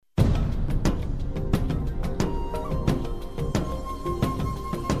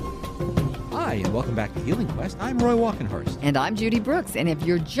Hi, and welcome back to Healing Quest. I'm Roy Walkenhorst. And I'm Judy Brooks. And if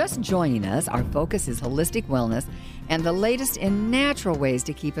you're just joining us, our focus is holistic wellness and the latest in natural ways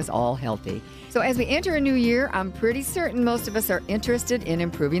to keep us all healthy. So as we enter a new year, I'm pretty certain most of us are interested in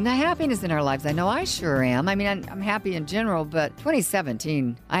improving the happiness in our lives. I know I sure am. I mean, I'm happy in general, but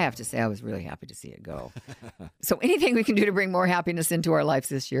 2017, I have to say I was really happy to see it go. So anything we can do to bring more happiness into our lives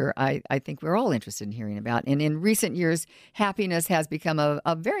this year, I think we're all interested in hearing about. And in recent years, happiness has become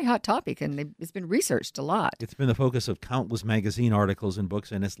a very hot topic, and it's been researched a lot. It's been the focus of countless magazine articles and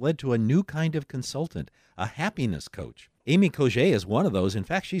books, and it's led to a new kind of consultant, a happiness coach. Amy Cogé is one of those. In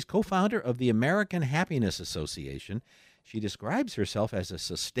fact, she's co-founder of the American Happiness Association. She describes herself as a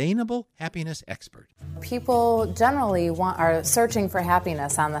sustainable happiness expert. People generally are searching for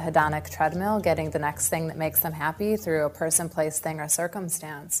happiness on the hedonic treadmill, getting the next thing that makes them happy through a person, place, thing, or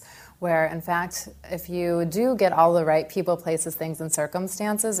circumstance. Where, in fact, if you do get all the right people, places, things, and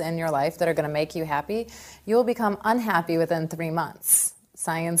circumstances in your life that are going to make you happy, you will become unhappy within 3 months.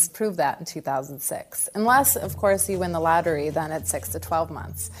 Science proved that in 2006. Unless, of course, you win the lottery, then it's 6 to 12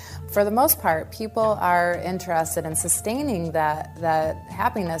 months. For the most part, people are interested in sustaining that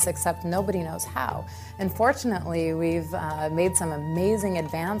happiness, except nobody knows how. And fortunately, we've made some amazing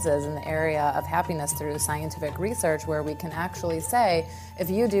advances in the area of happiness through scientific research, where we can actually say, if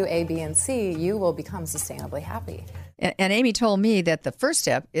you do A, B, and C, you will become sustainably happy. And Amy told me that the first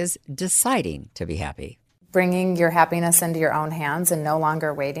step is deciding to be happy. Bringing your happiness into your own hands and no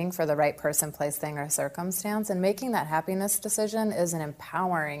longer waiting for the right person, place, thing, or circumstance. And making that happiness decision is an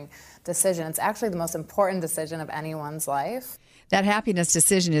empowering decision. It's actually the most important decision of anyone's life. That happiness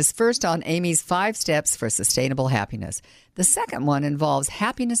decision is first on Amy's 5 steps for sustainable happiness. The second one involves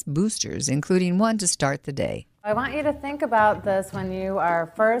happiness boosters, including one to start the day. I want you to think about this when you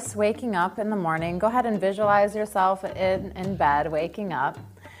are first waking up in the morning. Go ahead and visualize yourself in bed, waking up.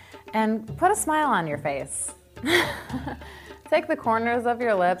 And put a smile on your face. Take the corners of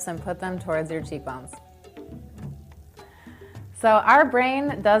your lips and put them towards your cheekbones. So our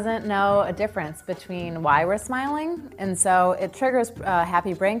brain doesn't know a difference between why we're smiling, and so it triggers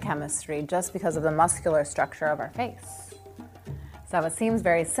happy brain chemistry just because of the muscular structure of our face. So it seems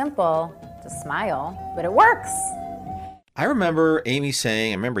very simple to smile, but it works. I remember you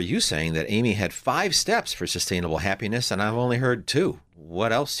saying that Amy had 5 steps for sustainable happiness, and I've only heard 2.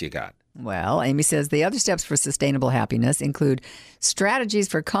 What else you got? Well, Amy says the other steps for sustainable happiness include strategies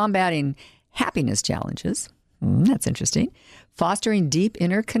for combating happiness challenges. That's interesting. Fostering deep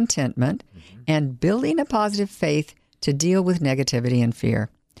inner contentment and building a positive faith to deal with negativity and fear.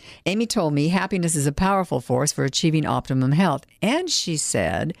 Amy told me happiness is a powerful force for achieving optimum health. And she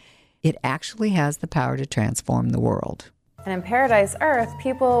said it actually has the power to transform the world. And in Paradise Earth,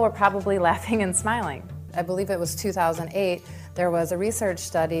 people were probably laughing and smiling. I believe it was 2008. There was a research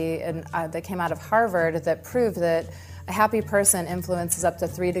study that came out of Harvard that proved that a happy person influences up to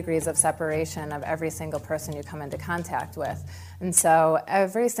 3 degrees of separation of every single person you come into contact with. And so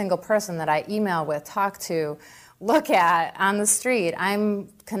every single person that I email with, talk to, look at on the street, I'm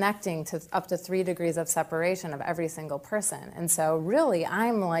connecting to up to 3 degrees of separation of every single person. And so really,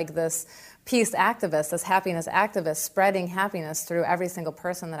 I'm like this peace activist, this happiness activist, spreading happiness through every single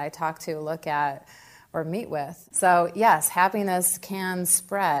person that I talk to, look at, or meet with. So yes, happiness can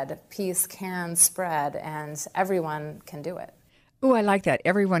spread, peace can spread, and everyone can do it. Oh, I like that.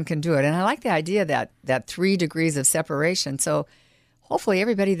 Everyone can do it. And I like the idea that 3 degrees of separation. So hopefully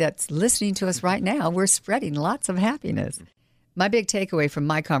everybody that's listening to us right now, we're spreading lots of happiness. My big takeaway from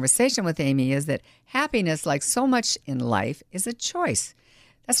my conversation with Amy is that happiness, like so much in life, is a choice.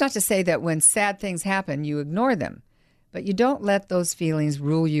 That's not to say that when sad things happen, you ignore them. But you don't let those feelings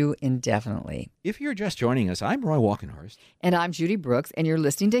rule you indefinitely. If you're just joining us, I'm Roy Walkenhorst. And I'm Judy Brooks, and you're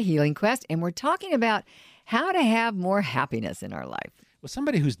listening to Healing Quest, and we're talking about how to have more happiness in our life. Well,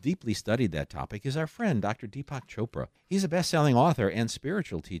 somebody who's deeply studied that topic is our friend, Dr. Deepak Chopra. He's a best-selling author and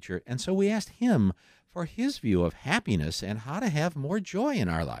spiritual teacher, and so we asked him for his view of happiness and how to have more joy in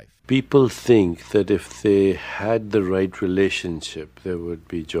our life. People think that if they had the right relationship, they would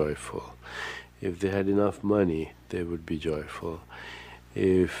be joyful. If they had enough money, they would be joyful.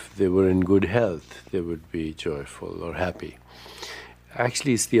 If they were in good health, they would be joyful or happy.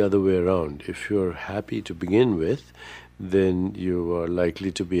 Actually, it's the other way around. If you're happy to begin with, then you are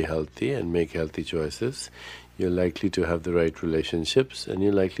likely to be healthy and make healthy choices. You're likely to have the right relationships, and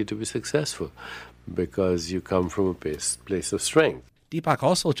you're likely to be successful because you come from a place of strength. Deepak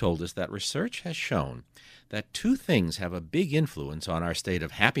also told us that research has shown that 2 things have a big influence on our state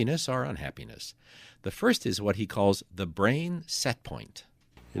of happiness or unhappiness. The first is what he calls the brain set point.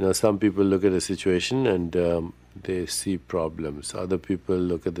 Some people look at a situation and they see problems. Other people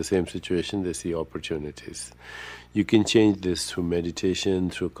look at the same situation, they see opportunities. You can change this through meditation,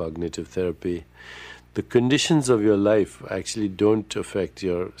 through cognitive therapy. The conditions of your life actually don't affect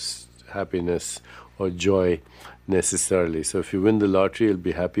your happiness or joy necessarily. So if you win the lottery, you'll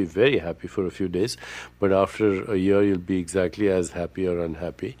be happy, very happy for a few days, but after a year, you'll be exactly as happy or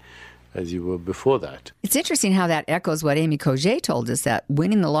unhappy as you were before that. It's interesting how that echoes what Amy Cogé told us, that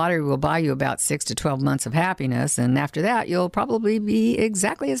winning the lottery will buy you about 6 to 12 months of happiness, and after that, you'll probably be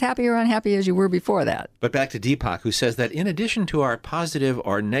exactly as happy or unhappy as you were before that. But back to Deepak, who says that in addition to our positive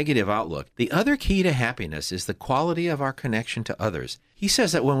or negative outlook, the other key to happiness is the quality of our connection to others. He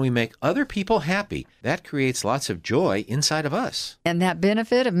says that when we make other people happy, that creates lots of joy inside of us. And that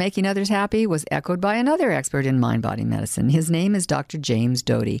benefit of making others happy was echoed by another expert in mind-body medicine. His name is Dr. James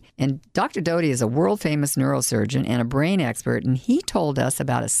Doty. And Dr. Doty is a world-famous neurosurgeon and a brain expert, and he told us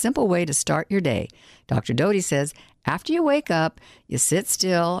about a simple way to start your day. Dr. Doty says, after you wake up, you sit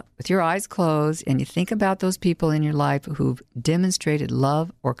still with your eyes closed and you think about those people in your life who've demonstrated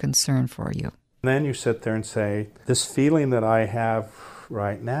love or concern for you. Then you sit there and say, this feeling that I have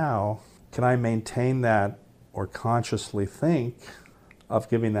right now, can I maintain that or consciously think of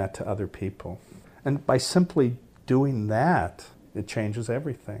giving that to other people? And by simply doing that, it changes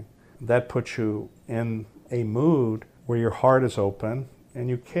everything. That puts you in a mood where your heart is open and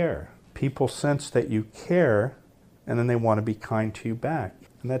you care. People sense that you care, and then they want to be kind to you back.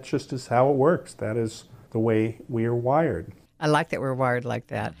 And that just is how it works. That is the way we are wired. I like that we're wired like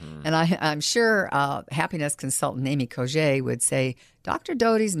that. Mm-hmm. And I'm sure happiness consultant Amy Cogé would say Dr.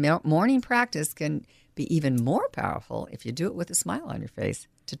 Doty's morning practice can be even more powerful if you do it with a smile on your face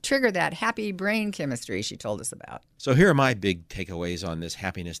to trigger that happy brain chemistry she told us about. So here are my big takeaways on this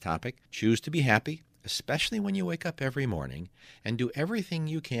happiness topic. Choose to be happy, especially when you wake up every morning, and do everything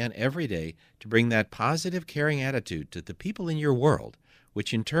you can every day to bring that positive, caring attitude to the people in your world,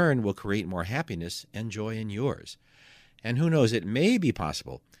 which in turn will create more happiness and joy in yours. And who knows, it may be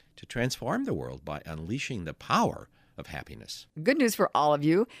possible to transform the world by unleashing the power of happiness. Good news for all of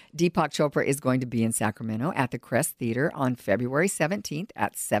you. Deepak Chopra is going to be in Sacramento at the Crest Theater on February 17th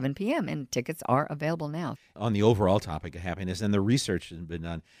at 7 p.m., and tickets are available now. On the overall topic of happiness, and the research has been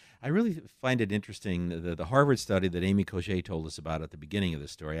done, I really find it interesting, the Harvard study that Amy Cogé told us about at the beginning of the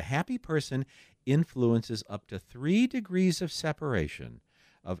story. A happy person influences up to 3 degrees of separation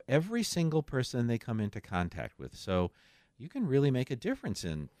of every single person they come into contact with. So you can really make a difference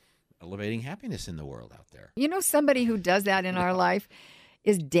in elevating happiness in the world out there. You know, somebody who does that in our life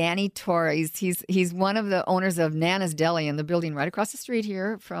is Danny Torres. He's one of the owners of Nana's Deli in the building right across the street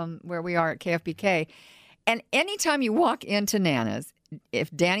here from where we are at KFBK. And anytime you walk into Nana's,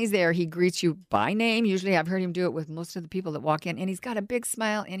 if Danny's there, he greets you by name. Usually I've heard him do it with most of the people that walk in, and he's got a big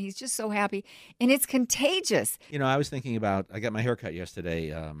smile, and he's just so happy, and it's contagious. You know, I was thinking about, I got my hair cut yesterday,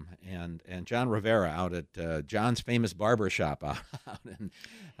 and John Rivera out at John's famous barber shop out in,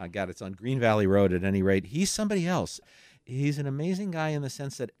 it's on Green Valley Road at any rate. He's somebody else. He's an amazing guy in the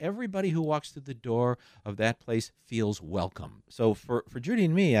sense that everybody who walks through the door of that place feels welcome. So for Judy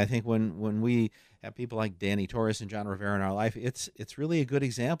and me, I think when we have people like Danny Torres and John Rivera in our life, it's really a good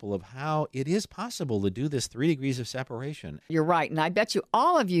example of how it is possible to do this 3 degrees of separation. You're right. And I bet you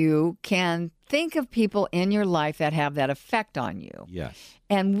all of you can think of people in your life that have that effect on you. Yes.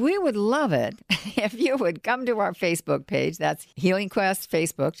 And we would love it if you would come to our Facebook page. That's Healing Quest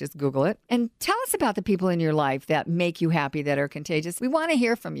Facebook. Just Google it. And tell us about the people in your life that make you happy, that are contagious. We want to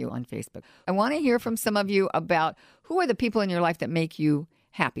hear from you on Facebook. I want to hear from some of you about who are the people in your life that make you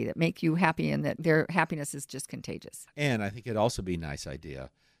happy, and that their happiness is just contagious. And I think it'd also be a nice idea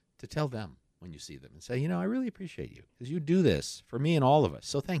to tell them when you see them and say, you know, I really appreciate you because you do this for me and all of us.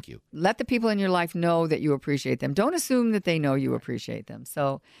 So thank you. Let the people in your life know that you appreciate them. Don't assume that they know you appreciate them.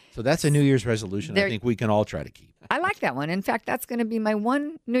 So that's a New Year's resolution I think we can all try to keep. I like that one. In fact, that's going to be my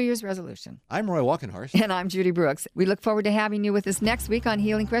one New Year's resolution. I'm Roy Walkenhorst. And I'm Judy Brooks. We look forward to having you with us next week on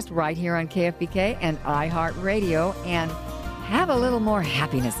Healing Quest right here on KFBK and iHeartRadio. And have a little more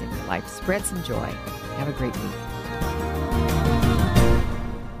happiness in your life. Spread some joy. Have a great week.